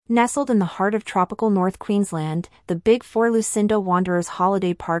Nestled in the heart of tropical North Queensland, the BIG4 Lucinda Wanderers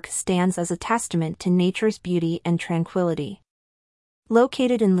Holiday Park stands as a testament to nature's beauty and tranquility.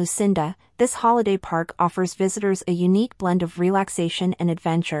 Located in Lucinda, this holiday park offers visitors a unique blend of relaxation and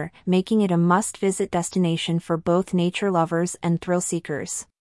adventure, making it a must-visit destination for both nature lovers and thrill-seekers.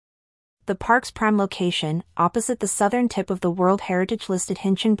 The park's prime location, opposite the southern tip of the World Heritage-listed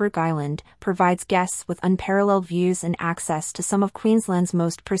Hinchinbrook Island, provides guests with unparalleled views and access to some of Queensland's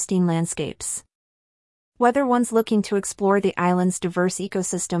most pristine landscapes. Whether one's looking to explore the island's diverse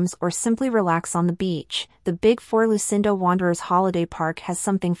ecosystems or simply relax on the beach, the BIG4 Lucinda Wanderers Holiday Park has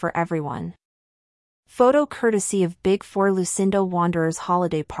something for everyone. Photo courtesy of BIG4 Lucinda Wanderers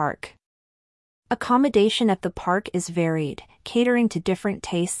Holiday Park. Accommodation at the park is varied, catering to different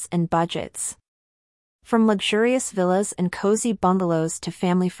tastes and budgets. From luxurious villas and cozy bungalows to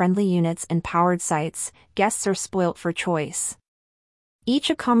family-friendly units and powered sites, guests are spoilt for choice. Each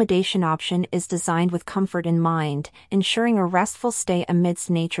accommodation option is designed with comfort in mind, ensuring a restful stay amidst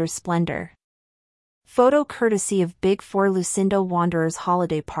nature's splendor. Photo courtesy of BIG4 Lucinda Wanderers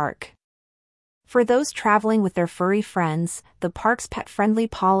Holiday Park. For those traveling with their furry friends, the park's pet-friendly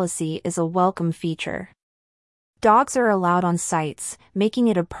policy is a welcome feature. Dogs are allowed on sites, making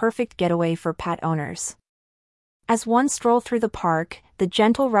it a perfect getaway for pet owners. As one strolls through the park, the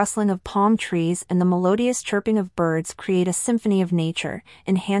gentle rustling of palm trees and the melodious chirping of birds create a symphony of nature,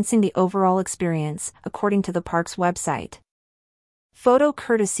 enhancing the overall experience, according to the park's website. Photo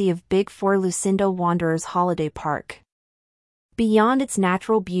courtesy of BIG4 Lucinda Wanderers Holiday Park. Beyond its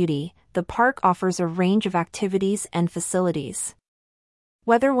natural beauty, the park offers a range of activities and facilities.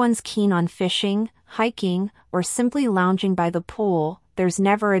 Whether one's keen on fishing, hiking, or simply lounging by the pool, there's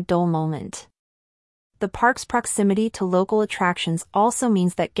never a dull moment. The park's proximity to local attractions also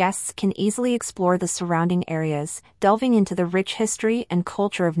means that guests can easily explore the surrounding areas, delving into the rich history and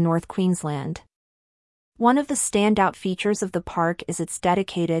culture of North Queensland. One of the standout features of the park is its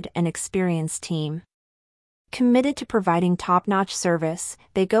dedicated and experienced team. Committed to providing top-notch service,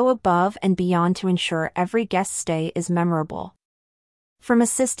 they go above and beyond to ensure every guest stay is memorable. From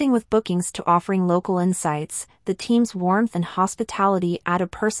assisting with bookings to offering local insights, the team's warmth and hospitality add a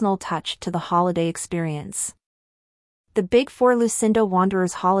personal touch to the holiday experience. The BIG4 Lucinda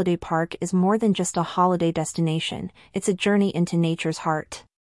Wanderers Holiday Park is more than just a holiday destination, it's a journey into nature's heart.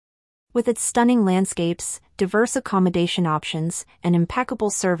 With its stunning landscapes, diverse accommodation options, and impeccable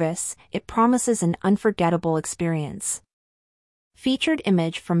service, it promises an unforgettable experience. Featured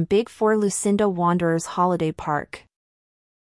image from BIG4 Lucinda Wanderers Holiday Park.